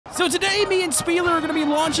So today, me and Spieler are going to be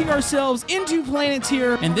launching ourselves into planets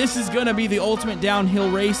here, and this is going to be the ultimate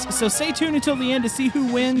downhill race. So stay tuned until the end to see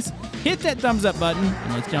who wins. Hit that thumbs up button,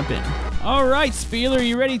 and let's jump in. All right, Spieler, are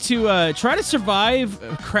you ready to try to survive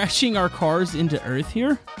crashing our cars into Earth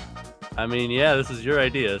here? I mean, yeah, this is your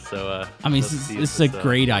idea, so... I mean, this is a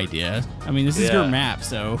great idea. I mean, this is your map,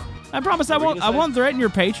 so... I promise I won't threaten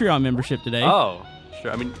your Patreon membership today. Oh,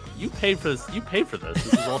 sure. I mean, you paid for this. You paid for this.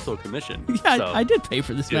 This is also a commission. Yeah, so. I did pay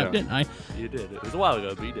for this map, didn't I? You did. It was a while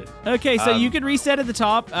ago, but you did. Okay, so you could reset at the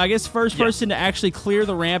top. I guess first person to actually clear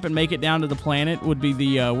the ramp and make it down to the planet would be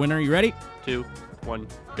the winner. You ready? 2, 1,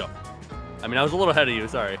 go. I mean, I was a little ahead of you.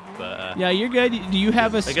 Sorry, but... yeah, you're good. Do you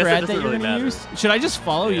have a strat that you're going to use? Should I just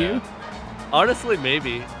follow you? Honestly,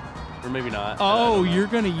 maybe. Or maybe not. Oh, you're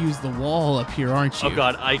going to use the wall up here, aren't you? Oh,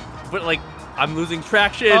 God. But, like, I'm losing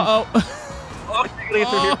traction. Uh-oh. Oh, I gotta get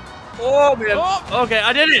through here. Oh, man. Oh. Okay,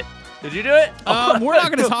 I did it. Did you do it? We're not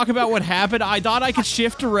going to talk about what happened. I thought I could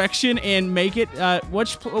shift direction and make it.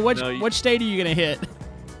 Which state are you going to hit?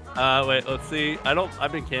 Wait, let's see.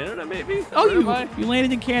 I'm in Canada, maybe? Oh, you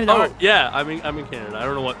landed in Canada. Oh, yeah, I'm in Canada. I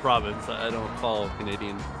don't know what province. I don't follow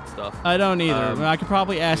Canadian stuff. I don't either. I could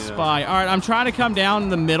probably ask Spy. All right, I'm trying to come down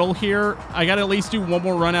the middle here. I got to at least do one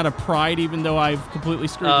more run out of pride, even though I've completely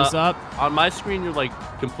screwed this up. On my screen, you're like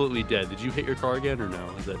completely dead. Did you hit your car again or no?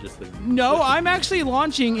 Is that just No, I'm actually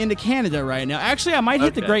launching into Canada right now. Actually, I might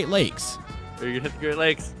hit the Great Lakes. Are you going to hit the Great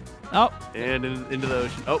Lakes? Oh. And into the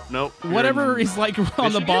ocean. Oh, no. Whatever is like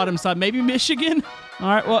on the bottom side. Maybe Michigan? All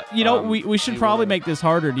right, well, you know, we should probably make this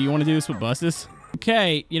harder. Do you want to do this with buses?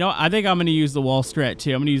 Okay, you know, I think I'm going to use the wall strat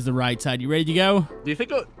too. I'm going to use the right side. You ready to go? Do you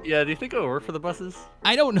think it'll work for the buses?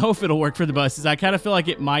 I don't know if it'll work for the buses. I kind of feel like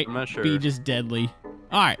it might be just deadly.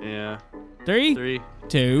 All right. Yeah. 3,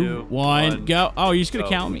 2, 1, go. Oh, you're just going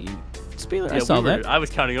to count me. Spieler, I saw that. I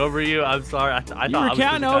was counting over you. I'm sorry. I thought you were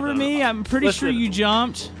counting over me. I'm pretty sure you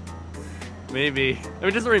jumped. Maybe. I mean,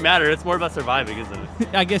 it doesn't really matter. It's more about surviving, isn't it?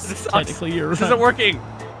 I guess technically you're right. This isn't working.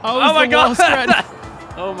 Oh my God.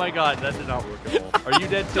 Oh my God, that did not work at all. Are you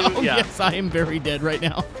dead too? Oh, yes, I am very dead right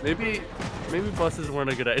now. Maybe buses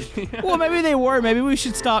weren't a good idea. Well, maybe they were. Maybe we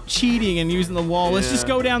should stop cheating and using the wall. Let's just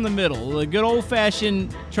go down the middle. A good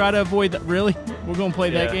old-fashioned, try to avoid that. Really? We're going to play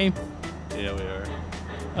that game? Yeah, we are.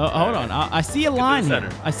 Oh, hold on. I see a line here.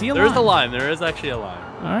 I see a line. There is a line. There is actually a line.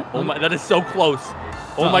 All right. Oh my, that is so close.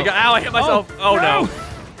 Oh my God. Ow, I hit myself. Oh no.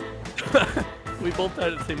 We both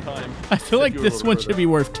died at the same time. I feel like this one should be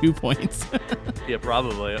worth 2 points. Yeah,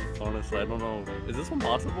 probably. Honestly, I don't know. Is this one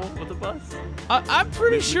possible with the bus? I'm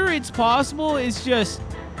pretty sure it's possible. It's just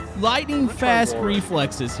lightning fast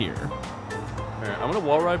reflexes here. All right, I'm gonna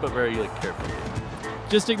wall ride, but very carefully.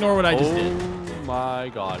 Just ignore what I just did. Oh my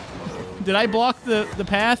God. Did I block the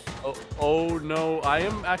path? Oh no, I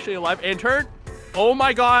am actually alive. And turn. Oh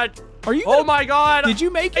my God. Are you? Oh my God. Did you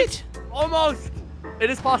make it? Almost. It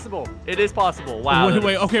is possible. It is possible. Wow.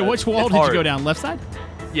 Wait. Okay, which wall did you go down? Left side?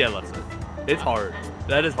 Yeah, left side. It's hard.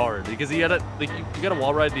 That is hard because you gotta you gotta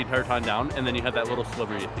wall ride the entire time down, and then you have that little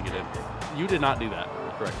sliver you have to get in. You did not do that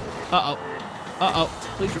correctly.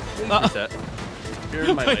 Please reset. You're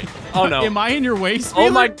in my way. Oh no. Am I in your way, Spieler? Oh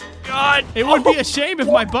my God. It would be a shame if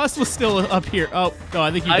my bus was still up here. Oh, I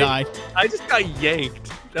think you died. I just got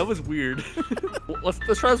yanked. That was weird. Let's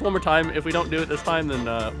try this one more time. If we don't do it this time, then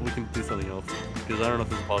we can do something else. Because I don't know if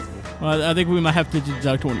this is possible. Well, I think we might have to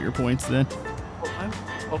deduct one of your points then.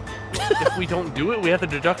 If we don't do it, we have to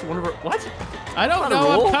deduct one of our... What? I don't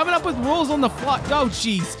know. I'm coming up with rules on the fly. Oh,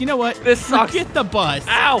 jeez. You know what? This sucks. Forget the bus.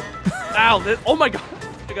 Ow. Ow. Oh, my God.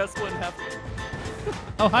 I got split in half.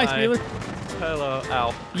 Oh, hi, Spieler. Hello.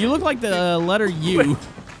 Ow. You look like the letter U.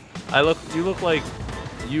 You look like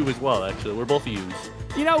you as well, actually. We're both U's.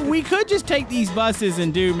 You know, we could just take these buses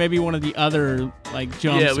and do maybe one of the other like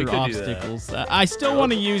jumps or obstacles. I still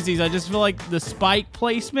want to use these. I just feel like the spike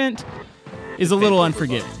placement is a little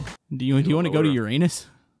unforgiving. Do you want to go to Uranus?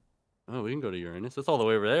 Oh, we can go to Uranus. It's all the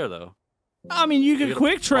way over there, though. I mean, you could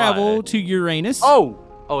quick travel to Uranus. Oh,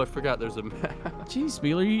 I forgot there's a map. Jeez,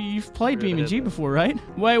 Spieler, you've played BeamNG before, right?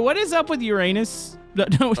 Wait, what is up with Uranus?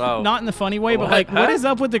 No, not in the funny way, but like, what is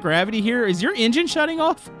up with the gravity here? Is your engine shutting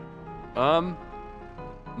off?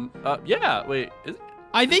 Yeah, wait.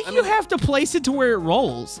 I think you have to place it to where it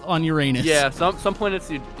rolls on Uranus. Yeah, some planets,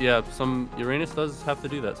 some Uranus does have to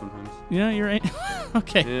do that sometimes. Yeah, you're right.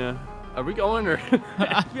 Okay. Yeah. Are we going or?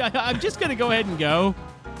 I'm just gonna go ahead and go.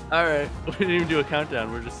 All right. We didn't even do a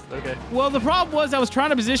countdown. We're just okay. Well, the problem was I was trying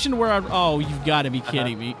to position where I. Oh, you've got to be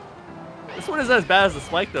kidding me. This one isn't as bad as the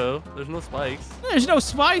spike, though. There's no spikes. There's no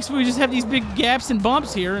spikes. We just have these big gaps and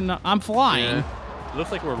bumps here, and I'm flying. Yeah. It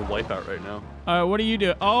looks like we're in wipeout right now. What do you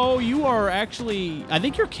do? Oh, you are actually. I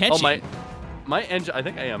think you're catching. Oh my engine. I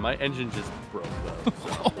think I am. My engine just broke though.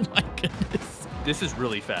 Oh my goodness. This is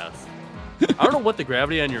really fast. I don't know what the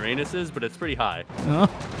gravity on Uranus is, but it's pretty high.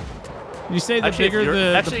 You say the bigger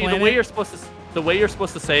the planet? the way you're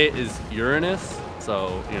supposed to say it is Uranus.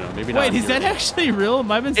 So maybe not. Wait, is that actually real?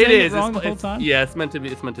 Have I been saying it wrong the whole time? Yeah, it's meant to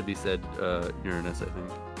be said Uranus, I think.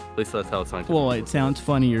 At least that's how it's scientific. Well, it sounds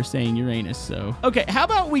funnier saying Uranus, so. Okay, how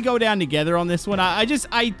about we go down together on this one?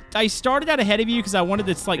 I started out ahead of you because I wanted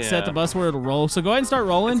to set the bus where it'll roll. So go ahead and start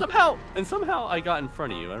rolling. And somehow I got in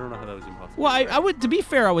front of you. I don't know how that was impossible. Well, I would. To be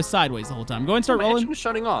fair, I was sideways the whole time. Go ahead and start rolling. My engine is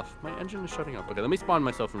shutting off. My engine is shutting off. Okay, let me spawn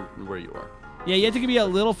myself from where you are. Yeah, you have to be a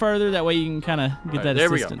little further. That way you can kind of get that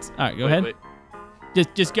assistance. There we go. All right, go ahead. Wait.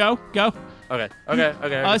 Just go. Okay.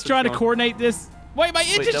 I was trying to coordinate this. Wait, my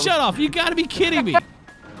engine shut off. You got to be kidding me. All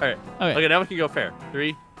right. Okay, now we can go fair.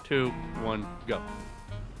 3, 2, 1, go. Is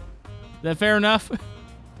that fair enough?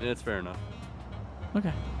 Yeah, it's fair enough.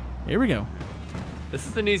 Okay. Here we go. This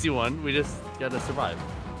is an easy one. We just got to survive.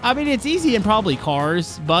 I mean, it's easy in probably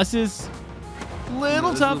cars, buses.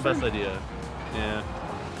 Little tougher. This is the best idea. Yeah.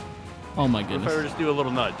 Oh my What goodness. if I were just do a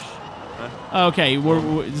little nudge? Huh? Okay, we're a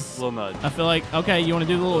little nudge. I feel like, okay, you want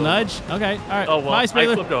to do the little nudge? Okay, all right. Oh, well, Bye,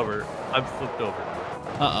 Spayler. I flipped over. I've flipped over.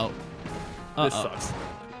 Uh-oh. This sucks.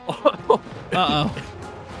 Uh-oh.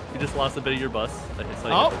 You just lost a bit of your bus. I hit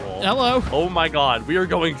something Oh, at the wall. hello. Oh my god, we are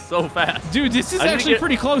going so fast. Dude, this is actually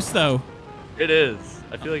pretty close, though. It is.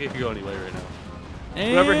 I feel like it could go any way right now.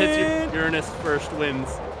 And... Whoever hits Uranus first wins.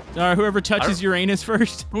 All right, whoever touches Uranus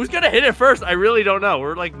first. Who's going to hit it first? I really don't know.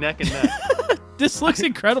 We're like neck and neck. This looks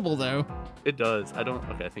incredible, though. It does. I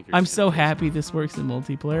think you're... I'm so happy this works in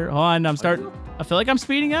multiplayer. Hold on, I feel like I'm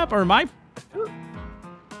speeding up, or am I?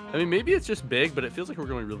 I mean, maybe it's just big, but it feels like we're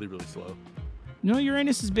going really, really slow. No,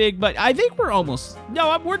 Uranus is big, but I think we're almost...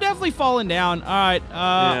 No, we're definitely falling down. All right.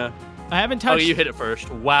 Yeah. I haven't touched... Oh, you hit it first.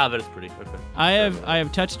 Wow, that is pretty. Okay. I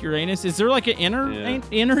have touched Uranus. Is there like an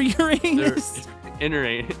inner Uranus?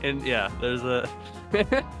 And yeah, there's a...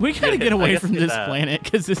 We gotta get away from this planet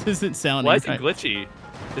because this isn't sounding Why is it glitchy?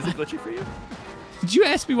 Is it glitchy for you? Did you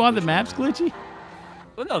ask me why the map's glitchy?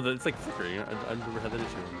 Well, no, it's like flickering. I've never had that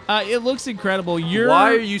issue. It looks incredible.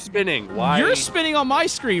 Why are you spinning? Why? You're spinning on my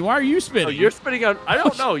screen. Why are you spinning? Oh, you're spinning on... I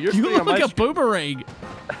don't know. You're spinning on my screen. You look like a boomerang.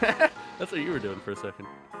 That's what you were doing for a second.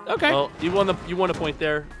 Okay. Well, you won a point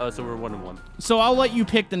there, so we're 1-1. So I'll let you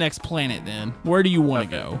pick the next planet then. Where do you want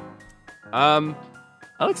to go? I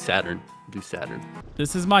like Saturn. Do Saturn.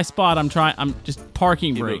 This is my spot. I'm just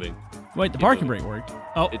parking brake. Moving. Wait, the parking brake worked.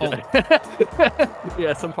 Oh.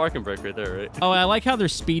 Yeah, some parking brake right there, right? Oh, I like how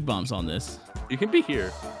there's speed bumps on this. You can be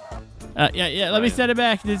here. Yeah. Let me set it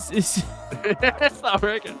back. It's not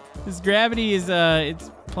working. This gravity is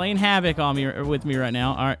it's playing havoc on me with me right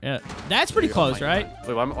now. All right, that's pretty close, right?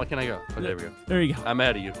 Wait, why can't I go? Oh, there we go. There you go. I'm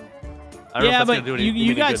ahead of you. Yeah, but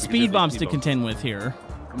you got speed bumps to contend with here.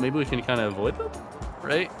 Maybe we can kind of avoid them,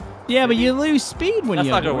 right? Yeah, but you lose speed when That's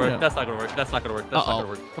you... not gonna work. That's not gonna work. That's not gonna work. That's not gonna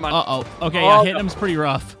work. Come on. Uh-oh. Okay, yeah, hitting them's pretty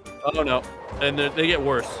rough. Oh, no. And they get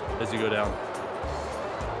worse as you go down.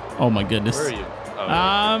 Oh, my goodness. Where are you? Oh,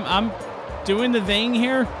 I'm doing the thing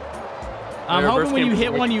here. I'm hoping when you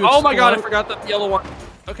hit one, you explode. Oh, my God. I forgot the yellow one.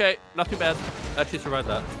 Okay, not too bad. Actually survived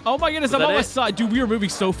that. Oh, my goodness. I'm almost... Dude, we are moving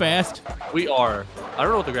so fast. We are. I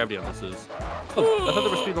don't know what the gravity on this is. Oh, I thought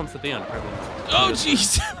there were speed bumps at the end. Oh,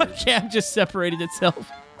 jeez. My cab just separated itself.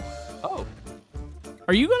 Oh.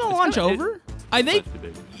 Are you going to launch over? I think,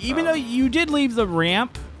 even though you did leave the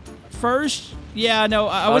ramp first, yeah, no,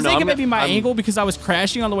 I was thinking maybe my angle because I was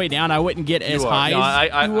crashing on the way down. I wouldn't get as high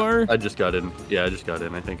as you were. I just got in. Yeah, I just got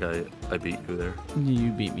in. I think I beat you there. You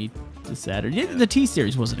beat me to Saturn. Yeah. The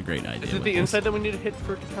T-Series wasn't a great idea. Is it the inside that we need to hit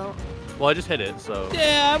for it to count? Well, I just hit it, so.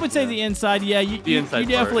 Yeah, I would say the inside. Yeah, you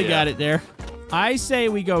definitely got it there. I say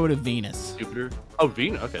we go to Venus. Jupiter? Oh,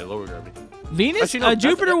 Venus? Okay, lower gravity. Venus? Actually, no,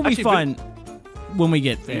 Jupiter will be fun when we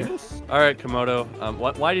get there. Venus? All right, Camodo.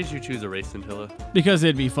 Why did you choose a race scintilla? Because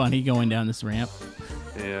it'd be funny going down this ramp.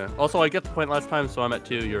 Yeah. Also, I get the point last time, so I'm at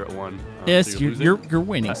 2. You're at 1. Yes, so you're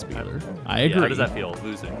winning, Spayler. I agree. Yeah, how does that feel,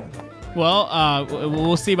 losing? Well,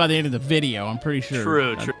 we'll see by the end of the video. I'm pretty sure.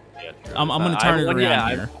 True. Yeah, true. I'm gonna turn it around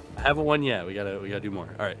here. I haven't won yet. We gotta do more.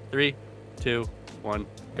 All right, 3, 2, 1,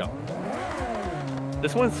 go.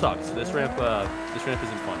 This one sucks. This ramp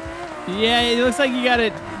isn't fun. Yeah, it looks like you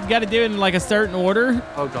gotta do it in like a certain order.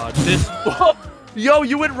 Oh God, this. Yo,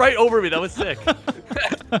 you went right over me. That was sick.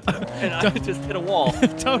 And I just hit a wall.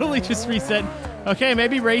 Totally just reset. Okay,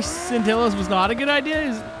 maybe race scintillas was not a good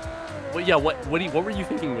idea. yeah, what were you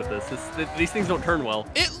thinking with this? These things don't turn well.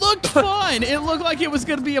 It looked fun. It looked like it was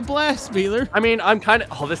gonna be a blast, Spieler. I mean, I'm kind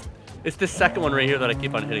of. It's this second one right here that I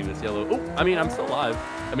keep on hitting this yellow. Oh, I mean, I'm still alive.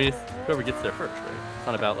 I mean, it's whoever gets there first, right? It's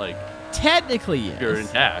not about like. Technically, yes. You're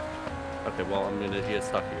intact. Okay, well, I'm gonna get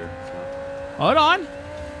stuck here. So. Hold on.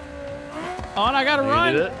 I gotta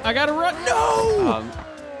run. I gotta run. No!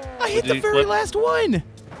 I hit the very last one.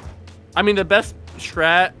 I mean, the best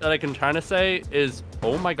strat that I can kind of say is,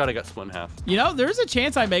 oh my god, I got split in half. You know, there's a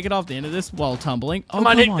chance I make it off the end of this while tumbling. Oh, come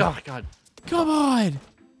on. Oh, my god. Come on.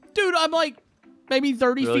 Dude, I'm like maybe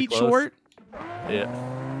 30 feet close. short.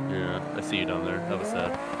 Yeah, I see you down there. That was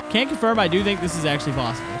sad. Can't confirm, I do think this is actually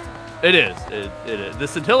possible. It is. It is. The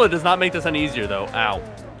scintilla does not make this any easier, though. Ow.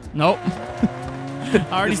 Nope. I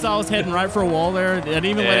already saw us heading right for a wall there. I didn't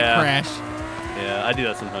even let it crash. Yeah, I do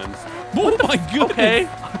that sometimes. Oh my goodness. Okay.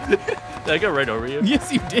 Did I go right over you?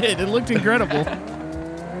 Yes, you did. It looked incredible. Oh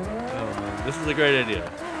man, this is a great idea.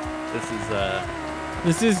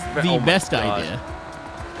 This is the best idea.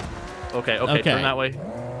 Okay, turn that way.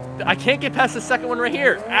 I can't get past the second one right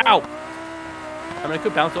here. Ow. I mean, I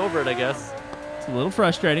could bounce over it, I guess. It's a little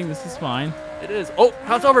frustrating. This is fine. It is. Oh,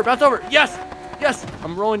 bounce over, bounce over. Yes, yes.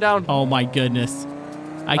 I'm rolling down. Oh my goodness.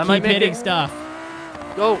 I keep hitting stuff.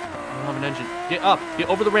 Go. I don't have an engine. Get up. Get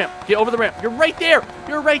over the ramp. Get over the ramp. You're right there.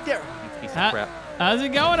 You're right there. You piece of crap. How's it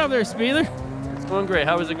going over there, Spieler? It's going great.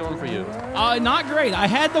 How is it going for you? Not great. I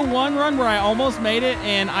had the one run where I almost made it,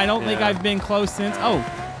 and I don't think I've been close since. Oh,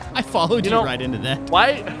 I followed you right into that.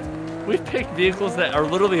 Why? We've picked vehicles that are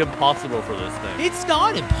literally impossible for this thing. It's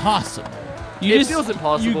not impossible. It feels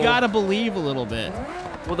impossible. You gotta believe a little bit.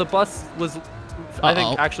 Well, the bus was... I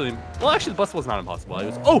think actually the bus was not impossible. I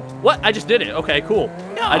was, oh, what? I just did it. Okay, cool.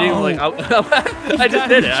 No. I didn't like, I just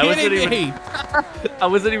did it. I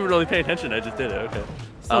wasn't even really paying attention. I just did it. Okay.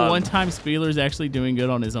 It's the one time Spieler's actually doing good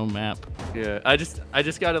on his own map. Yeah, I just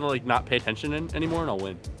gotta like not pay attention anymore and I'll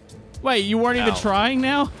win. Wait, you weren't even trying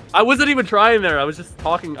now? I wasn't even trying there. I was just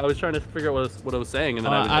talking. I was trying to figure out what I was saying, and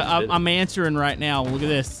then I'm answering right now. Look at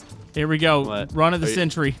this. Here we go. What? Run of the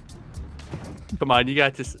century. Come on, you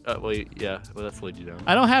got this. Wait, yeah. Well, that slowed you down.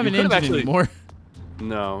 I don't have an engine anymore.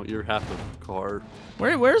 No, you're half a car.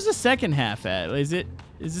 Where's the second half at? Is it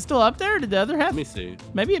still up there? Did the other half? Let me see.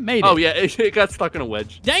 Maybe it made it. Oh yeah, it got stuck in a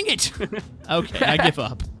wedge. Dang it! Okay, I give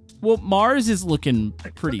up. Well, Mars is looking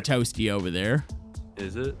pretty toasty over there.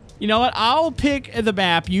 Is it? You know what? I'll pick the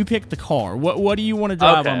map. You pick the car. What do you want to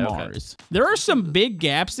drive on Mars? There are some big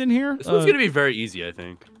gaps in here. This one's gonna be very easy, I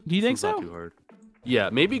think. Do you think so? Not too hard.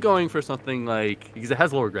 Yeah, maybe going for something like, because it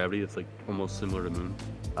has lower gravity. It's like almost similar to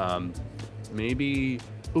Moon. Maybe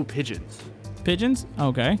pigeons. Pigeons?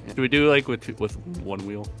 Okay. Do we do like with one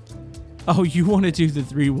wheel? Oh, you want to do the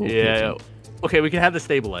 3-wheel? Yeah. Okay, we can have the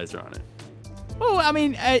stabilizer on it. Well, I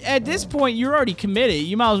mean, at this point, you're already committed.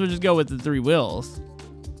 You might as well just go with the 3 wheels.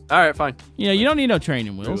 All right, fine. You know, you don't need no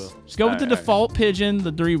training wheels. Just go with the default pigeon,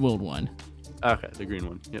 the 3-wheeled one. Okay, the green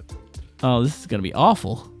one. Yep. Oh, this is gonna be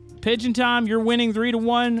awful. Pigeon time. You're winning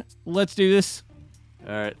 3-1. Let's do this.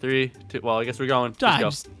 All right, 3, 2. Well, I guess we're going.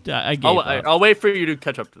 I'll wait for you to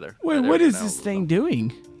catch up to there. Wait, what is this thing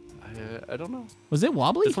doing? I don't know. Was it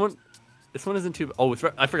wobbly? This one isn't too. Oh,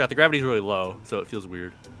 I forgot. The gravity's really low, so it feels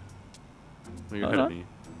weird. You're ahead of me.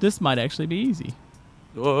 This might actually be easy.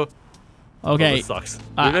 Oh. Okay. Oh, this sucks.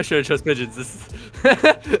 Maybe I should have chose pigeons.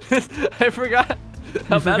 I forgot.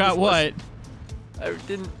 You forgot what? I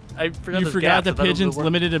didn't. I forgot. You forgot the pigeon's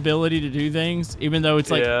limited ability to do things, even though it's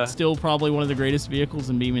like still probably one of the greatest vehicles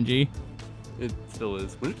in BeamNG. It still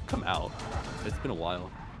is. When did it come out? It's been a while.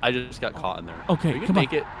 I just got caught in there. Okay, come on.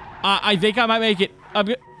 Make it. I think I might make it.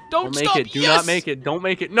 Don't stop. Make it. Do not make it. Don't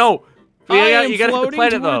make it. No. You gotta hit the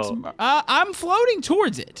planet though. I'm floating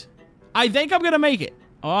towards it. I think I'm gonna make it.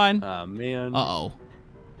 On. Oh man. Uh-oh.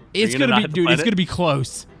 It's gonna be, dude. It's gonna be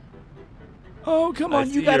close. Oh come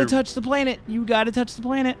on! You gotta touch the planet. You gotta touch the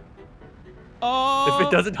planet. Oh. If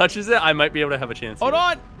it doesn't touches it, I might be able to have a chance. Hold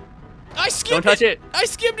on. I skipped it. Don't touch it. I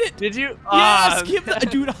skipped it. Did you? Yeah, I skipped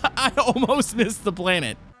it. Dude, I almost missed the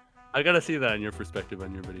planet. I gotta see that in your perspective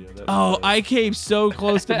on your video. I came so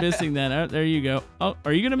close to missing that. There you go. Oh,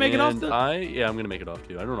 are you gonna make it off? Yeah, I'm gonna make it off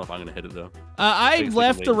too. I don't know if I'm gonna hit it though. I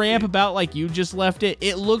left the ramp about like you just left it.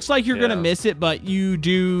 It looks like you're gonna miss it, but you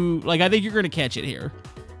do. Like I think you're gonna catch it here.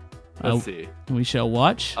 Let's see. We shall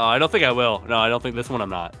watch. I don't think I will. No, I don't think this one I'm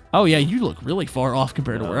not. Oh yeah, you look really far off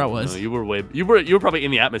compared to where I was. No, you were probably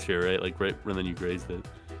in the atmosphere, right? Like right when you grazed it.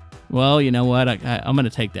 Well, you know what? I'm going to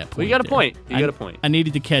take that point. Well, you got a point. You got a point. I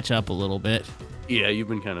needed to catch up a little bit. Yeah, you've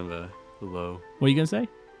been kind of low. What are you going to say?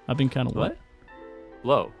 I've been kind of what?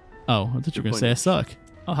 Low. Oh, I thought you were going to say I suck.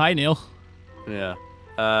 Oh, hi, Neil. Yeah.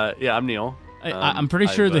 Yeah, I'm Neil. I'm pretty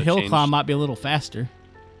sure the hill climb might be a little faster.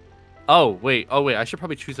 Oh wait, I should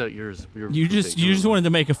probably choose out yours. You just wanted to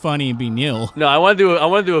make a funny and be Neil. No, I want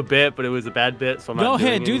to do a bit, but it was a bad bit, so I'm not Go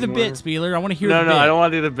ahead, doing do it the anymore. bit, Spieler. I want to hear the bit. No, I don't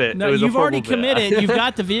want to do the bit. No, you've already committed. You've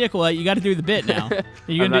got the vehicle. You got to do the bit now.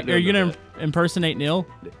 Are you gonna impersonate Neil?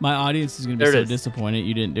 My audience is gonna be so disappointed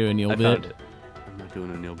you didn't do a Neil bit. I'm not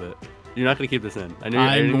doing a Neil bit. You're not going to keep this in. I'm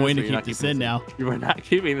going to keep this in now. You are not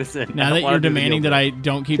keeping this in. Now that you're demanding that I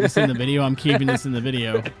don't keep this in the video, I'm keeping this in the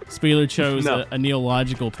video. Spieler chose a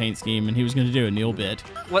Neil-logical paint scheme, and he was going to do a Neil bit.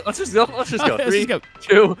 Let's just go. Let's just go. Okay, 3,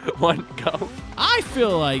 2, 1, go. I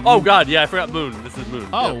feel like... Oh, God. Yeah, I forgot Moon. This is Moon.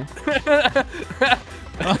 Oh. Yep.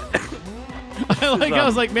 I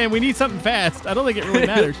was like, man, we need something fast. I don't think it really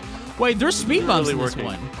matters. Wait, there's speed bumps in this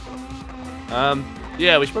one.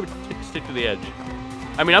 Yeah, we should probably stick to the edge.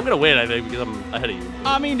 I mean, I'm going to win, I think, because I'm ahead of you.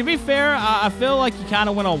 I mean, to be fair, I feel like you kind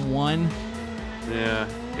of went on 1. Yeah.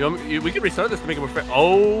 We could restart this to make it more fair.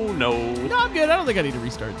 Oh, no. No, I'm good. I don't think I need to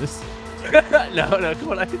restart this. No, come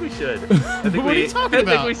on. I think we should. What are you talking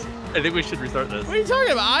about? I think we should restart this. What are you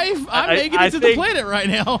talking about? I'm making it to the planet right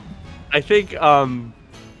now. I think, I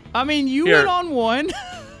mean, you went on 1.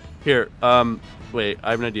 Here, wait,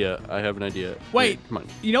 I have an idea. Wait, come on.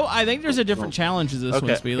 You know, I think there's a different challenge to this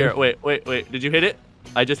one, Spieler. Here, wait. Did you hit it?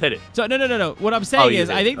 I just hit it. So, no. What I'm saying is,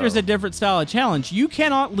 I think there's a different style of challenge. You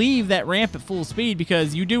cannot leave that ramp at full speed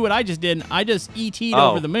because you do what I just did. And I just ET'd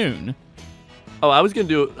over the moon. Oh, I was gonna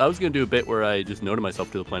do a bit where I just noted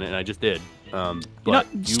myself to the planet, and I just did. But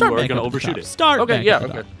you are gonna overshoot it. Okay.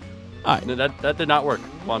 Okay. All right. That did not work.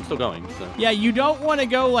 Well, I'm still going. So. Yeah, you don't want to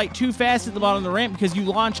go like too fast at the bottom of the ramp because you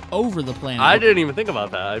launch over the planet. I didn't even think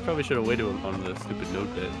about that. I probably should have waited on the stupid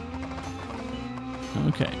note bit.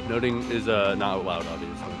 Okay. Noting is not allowed,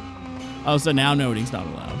 obviously. Oh, so now noting's not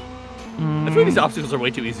allowed. I feel like these obstacles are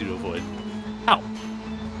way too easy to avoid. Ow.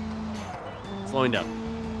 Slowing down.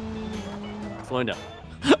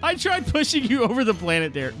 I tried pushing you over the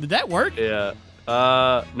planet there. Did that work? Yeah.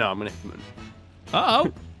 No, I'm gonna hit the moon.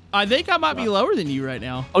 Uh-oh. I think I might be lower than you right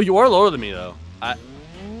now. Oh, you are lower than me, though. I'm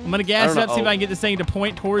gonna gas up, see if I can get this thing to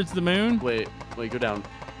point towards the moon. Wait, go down.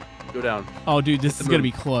 Oh, dude, this is gonna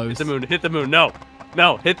be close. Hit the moon.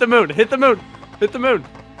 No, hit the moon.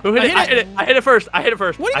 Who hit it? I hit it first. What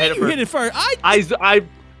do you mean you hit it first?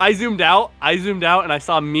 I zoomed out, and I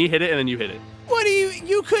saw me hit it, and then you hit it. What do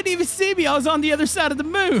you couldn't even see me. I was on the other side of the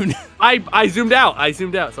moon. I zoomed out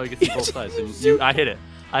so I could see both sides. And I hit it.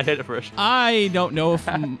 I hit it first. I don't know if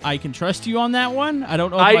I can trust you on that one. I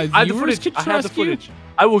don't know if my viewers could trust you. I have the footage.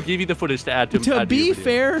 I will give you the footage to add to. To be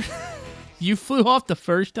fair, you flew off the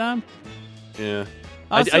first time. Yeah,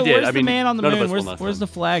 I did. Where's the man on the moon? Where's the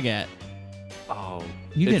flag at? Oh,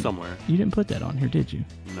 it's somewhere. You didn't put that on here, did you?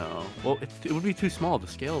 No. Well, it would be too small. The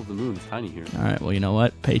scale of the moon is tiny here. All right. Well, you know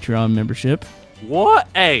what? Patreon membership. What?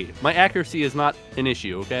 Hey, my accuracy is not an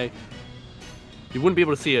issue, okay? You wouldn't be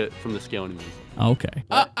able to see it from the scale anyways. Okay.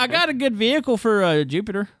 I got a good vehicle for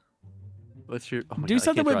Jupiter. What's your... Oh my Do God,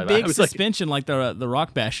 something with big suspension like the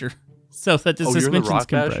Rock Basher so that the suspension's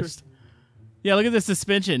compressed. Yeah, look at the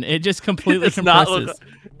suspension. It just completely compresses.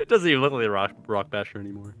 It doesn't even look like a rock basher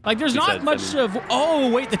anymore. Like, there's not much of...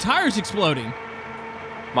 Oh, wait, the tire's exploding.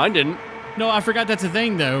 Mine didn't. No, I forgot that's a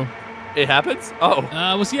thing, though. It happens? Oh.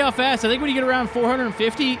 We'll see how fast. I think when you get around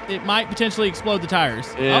 450, it might potentially explode the tires.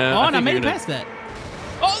 Yeah, I made it past that.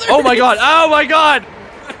 Oh, my God. Oh, my God.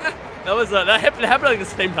 That happened like the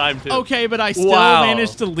same time, too. Okay, but I still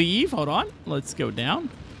managed to leave. Hold on. Let's go down.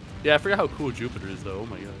 Yeah, I forgot how cool Jupiter is, though. Oh,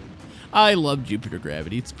 my God. I love Jupiter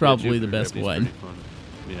Gravity. It's probably the best one.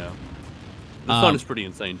 Yeah. The sun is pretty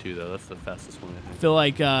insane too, though. That's the fastest one. I feel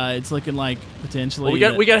like it's looking like potentially.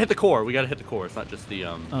 Well, we gotta hit the core. It's not just the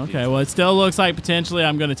Okay. Well, it still looks like potentially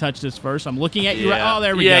I'm gonna touch this first. I'm looking at you. Yeah. Oh,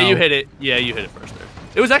 there we go. Yeah, you hit it. Yeah, you hit it first there.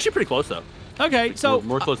 It was actually pretty close though. Okay, like, so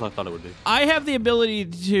more close than I thought it would be. I have the ability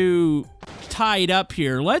to tie it up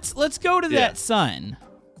here. Let's go to that sun.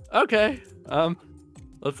 Okay.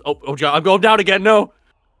 Let's. Oh God, I'm going down again. No.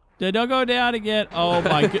 Don't go down again. Oh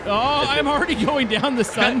my God. Oh, I'm already going down the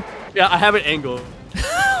sun. Yeah, I have it angled.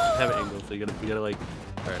 So you gotta like.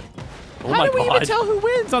 All right. Oh How do we even tell who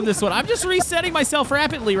wins on this one? I'm just resetting myself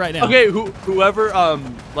rapidly right now. Okay, whoever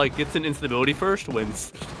like gets an instability first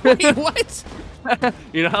wins. Wait, what?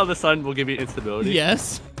 You know how the sun will give you instability?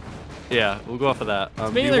 Yes. Yeah, we'll go off of that.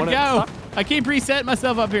 Spieler, go. Stop? I keep resetting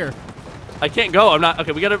myself up here. I can't go. I'm not.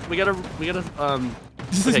 Okay, we gotta.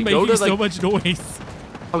 This is making so much noise.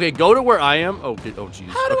 Okay, go to where I am. Oh, jeez.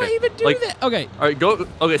 How do I even do that? Okay. All right, go.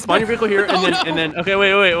 Okay, spawn your vehicle here, and then. Okay,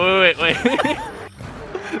 wait.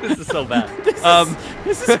 This is so bad.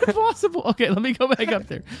 This is impossible. Okay, let me go back up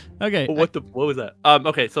there. Okay. What was that?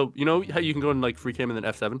 Okay, so you know how you can go in like free cam and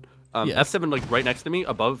then F7? Yes. F7 like right next to me,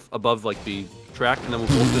 above like the track, and then we'll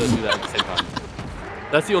both do that at the same time.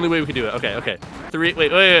 That's the only way we can do it. Okay.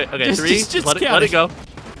 Wait. Okay, Just let it go.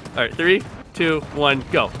 All right, 3, 2, 1,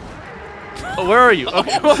 go. Oh, where are you?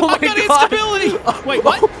 Okay. Oh my I got god. instability. Wait,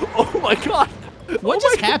 what? Oh my god. What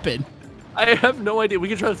just happened? I have no idea. We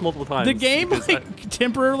can try this multiple times. The game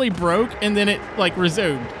temporarily broke and then it like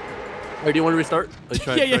resumed. All right, do you want to restart?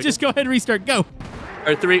 Yeah. Just go ahead and restart. Go. All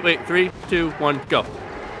right, 3, 2, 1, go.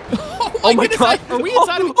 Oh my god. Are we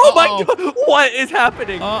inside of? Oh my god. What is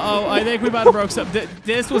happening? I think we about to broke something.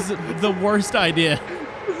 This was the worst idea.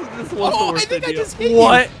 This was the worst I think idea. I just hit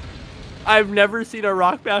What? you. I've never seen a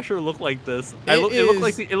rock basher look like this.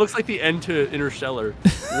 It looks like the end to Interstellar.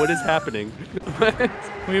 What is happening?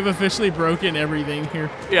 We've officially broken everything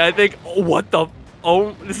here. Yeah, I think.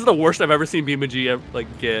 This is the worst I've ever seen BeamNG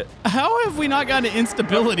get. How have we not gotten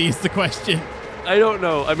instability? Is the question. I don't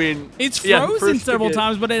know. I mean, it's frozen several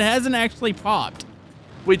times, but it hasn't actually popped.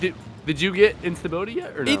 Wait, did you get instability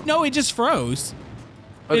yet or no? No, it just froze.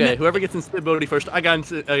 Okay, whoever gets instability first. I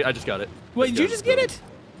just got it. Wait, did you just get it?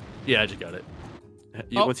 Yeah, I just got it.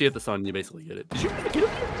 Once you hit the sun, you basically get it. Did you get it?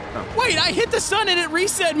 Oh. Wait, I hit the sun and it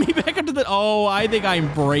reset me back up to the. Oh, I think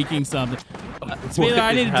I'm breaking something. Spailer,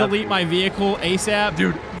 I need to delete my vehicle ASAP.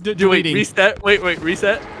 Dude, wait, reset. Wait,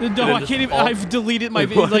 reset. No, I can't even. I've deleted my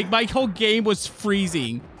vehicle. Like, my whole game was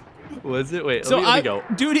freezing. Was it? Wait, so let me go.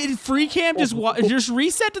 Dude, in free cam, just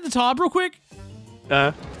reset to the top real quick.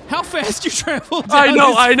 How fast you travel down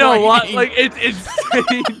I know. Frame. Like, it's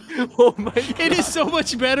insane. Oh my god. It is so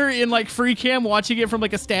much better in, like, free cam watching it from,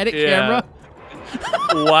 like, a static camera.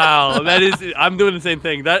 Wow, that is. I'm doing the same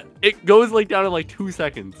thing. It goes, like, down in, like, 2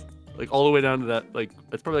 seconds. Like, all the way down to that, like,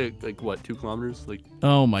 it's probably, like what, 2 kilometers? Like.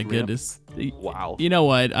 Oh my goodness. Wow. You know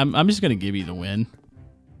what? I'm just going to give you the win.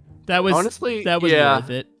 That was, honestly, that was worth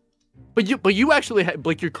it. But you actually had,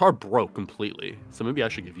 like, your car broke completely. So maybe I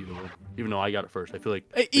should give you the win, even though I got it first. I feel like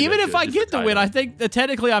even if I get the win, I think that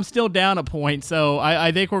technically I'm still down a point. So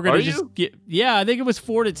I think we're gonna just get. Yeah, I think it was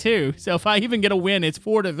 4-2. So if I even get a win, it's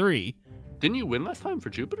 4-3. Didn't you win last time for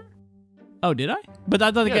Jupiter? Oh, did I? But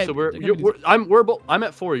I thought so I'm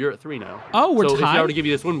at 4. You're at 3 now. Oh, we're tied. So if I were to give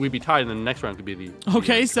you this one, we'd be tied, and then the next round could be the.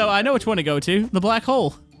 Okay, so I know which one to go to. The black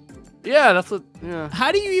hole. Yeah, that's what. Yeah.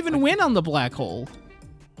 How do you even win on the black hole?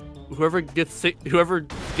 Whoever gets to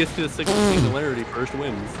the sixth singularity first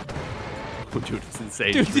wins. Oh, dude, it's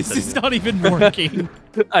insane. Dude, this is not even working.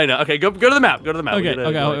 I know. Okay, go to the map. Go to the map. Okay.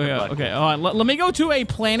 Hold on. Let me go to a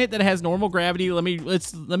planet that has normal gravity. Let me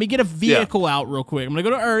get a vehicle out real quick. I'm gonna go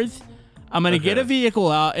to Earth. I'm gonna get a vehicle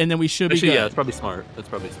out, and then we should be good. Yeah, that's probably smart.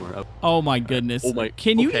 Oh my goodness.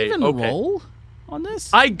 Can you even roll on this?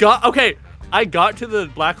 I got to the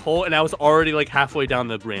black hole, and I was already like halfway down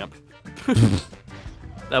the ramp.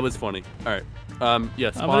 That was funny. All right.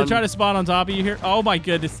 Yeah, spawn. I'm going to try to spawn on top of you here. Oh, my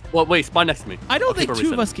goodness. Well, wait, spawn next to me. I don't think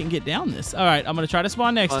 2 of us can get down this. All right, I'm going to try to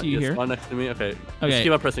spawn next to you here. Spawn next to me. Okay. Just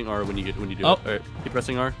keep on pressing R when you do it. All right. Keep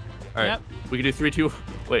pressing R. All right. Yep. We can do 3, 2.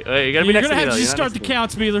 Wait, you got to be next to me. You're going to have to just start the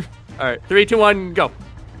count, Spieler. All right. 3, 2, 1, go.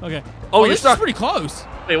 Okay. Oh, you're stuck. This is pretty close.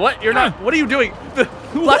 Wait, what? You're not. What are you doing? The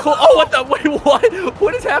black hole. Oh, what the? Wait, what?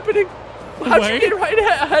 What is happening? How'd you get right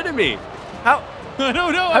ahead of me? How? I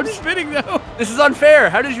don't know. I'm spinning though. This is unfair.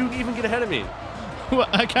 How did you even get ahead of me?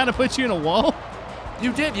 What, I kind of put you in a wall.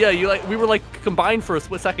 You did, yeah. We were like combined for a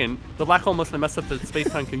split second. The black hole must have messed up the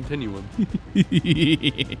space-time continuum.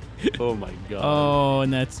 Oh my god. Oh,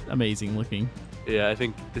 and that's amazing looking. Yeah, I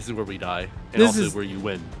think this is where we die, and also where you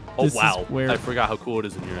win. Oh wow! I forgot how cool it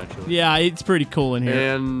is in here actually. Yeah, it's pretty cool in here.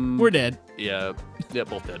 And we're dead. Yeah,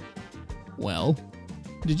 both dead. Well,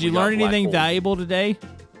 did you learn anything valuable today?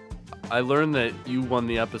 I learned that you won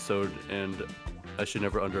the episode, and I should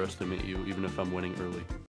never underestimate you, even if I'm winning early.